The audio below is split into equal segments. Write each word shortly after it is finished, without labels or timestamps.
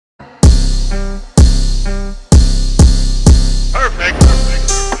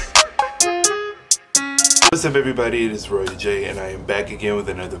What's up everybody, it is Roy J and I am back again with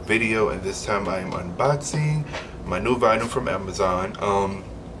another video, and this time I am unboxing my new vinyl from Amazon.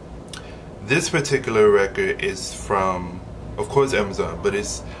 This particular record is from, of course, Amazon, but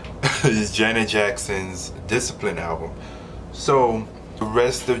it's Janet Jackson's Discipline album. So the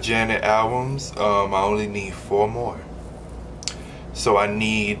rest of Janet albums, I only need 4 more. So I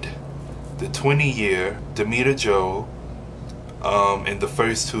need the 20-year, Demeter Joe, and the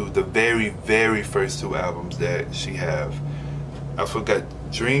first two, the very first 2 albums that she have. I forgot,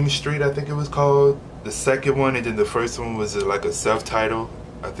 Dream Street I think it was called, the second one, and then the first one was like a self-title,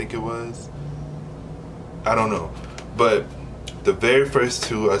 I think it was. I don't know, but the very first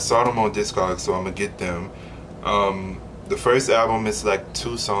 2, I saw them on Discogs, so I'm gonna get them. The first album is like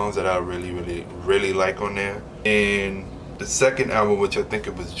 2 songs that I really like on there, and the second album, which I think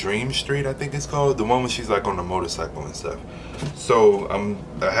it was Dream Street, I think it's called, the one when she's like on the motorcycle and stuff. So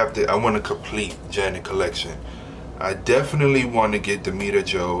I want a complete Janet collection. I definitely want to get Demeter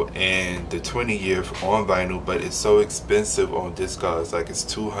Joe and the 20-year on vinyl, but it's so expensive on Discogs. Like, it's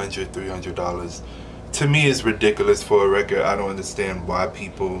 $200, $300. To me, it's ridiculous for a record. I don't understand why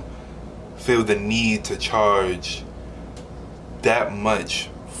people feel the need to charge that much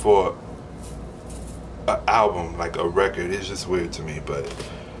for an album, like a record. It's just weird to me, but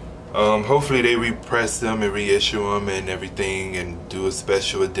hopefully they repress them and reissue them and everything and do a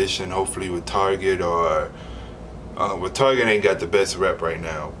special edition, hopefully with Target, or well, Target ain't got the best rep right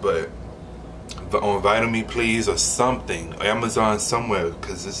now, but on Vinyl Me Please or something, Amazon somewhere,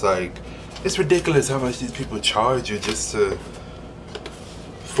 because it's like, it's ridiculous how much these people charge you just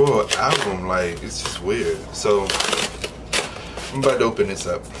for an album. Like, it's just weird. So I'm about to open this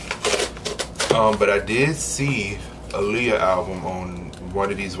up. But I did see a Aaliyah album on one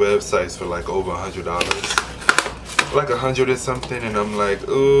of these websites for like over $100, like 100 or something, and I'm like,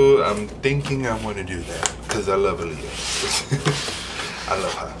 oh, I'm thinking I want to do that because I love Aaliyah. I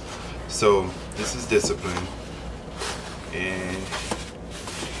love her. So this is Discipline, and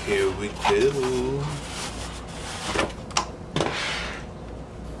here we go.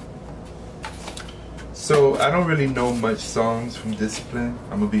 So I don't really know much songs from Discipline,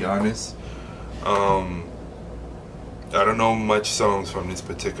 I'm gonna be honest. I don't know much songs from this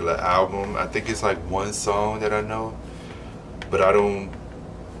particular album. I think it's like 1 song that I know, but I don't,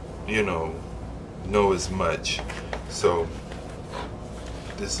 you know as much. So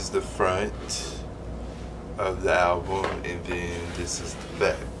this is the front of the album, and then this is the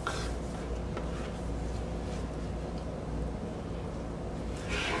back.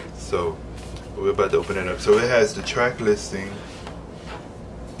 So we're about to open it up. So it has the track listing.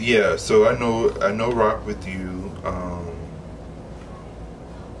 Yeah, so I know Rock With You.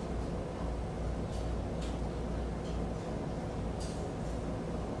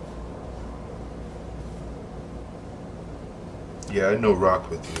 Yeah, I know Rock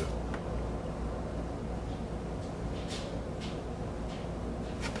With You.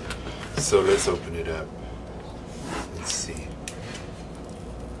 So let's open it up. Let's see.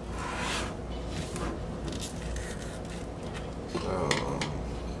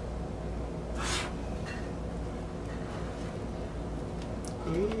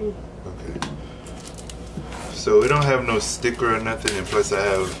 Okay. So we don't have no sticker or nothing, and plus I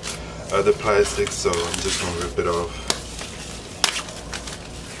have other plastics, so I'm just gonna rip it off.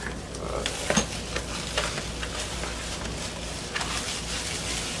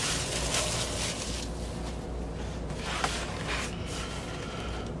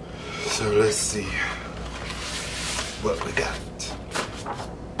 So let's see what we got.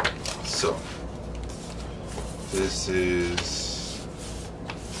 So this is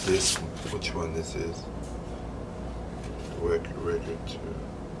which one this is? Record 2.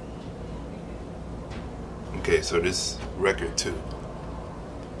 Okay, so this record 2.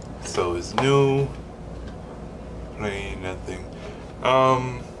 So it's new, plain, nothing.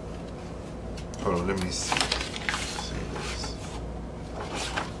 Hold on, let me see this.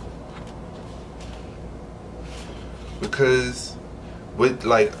 Because with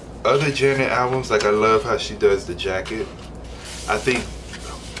like other Janet albums, like, I love how she does the jacket. I think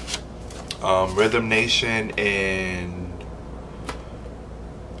Rhythm Nation and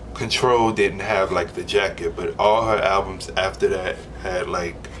Control didn't have like the jacket, but all her albums after that had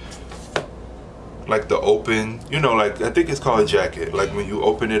like the open, like, I think it's called a jacket, like when you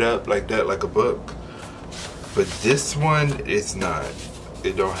open it up like that, like a book. But this one, it's not.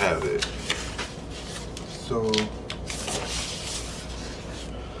 It don't have it. So,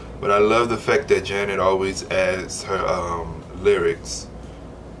 but I love the fact that Janet always adds her lyrics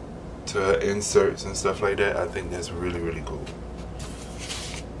to her inserts and stuff like that. I think that's really cool.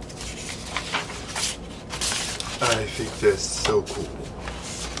 I think that's so cool.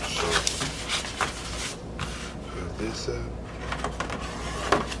 So, put this up.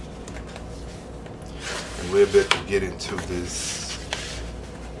 And we're about to get into this.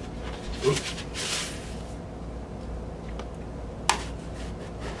 Oops.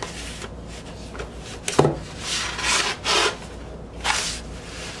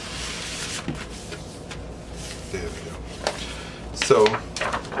 There we go. So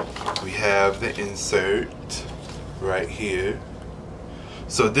we have the insert right here.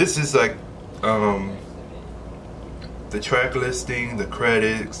 So this is like the track listing, the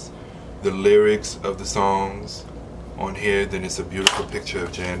credits, the lyrics of the songs on here. Then it's a beautiful picture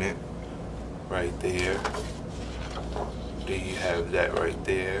of Janet right there. Then you have that right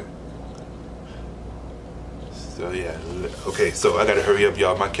there. So yeah, okay, so I gotta hurry up,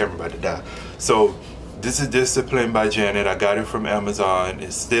 y'all. My camera about to die. So this is Discipline by Janet. I got it from Amazon.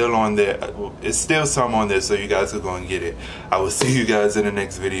 It's still on there. It's still some on there, so you guys are going to get it. I will see you guys in the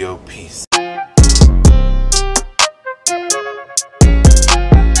next video. Peace.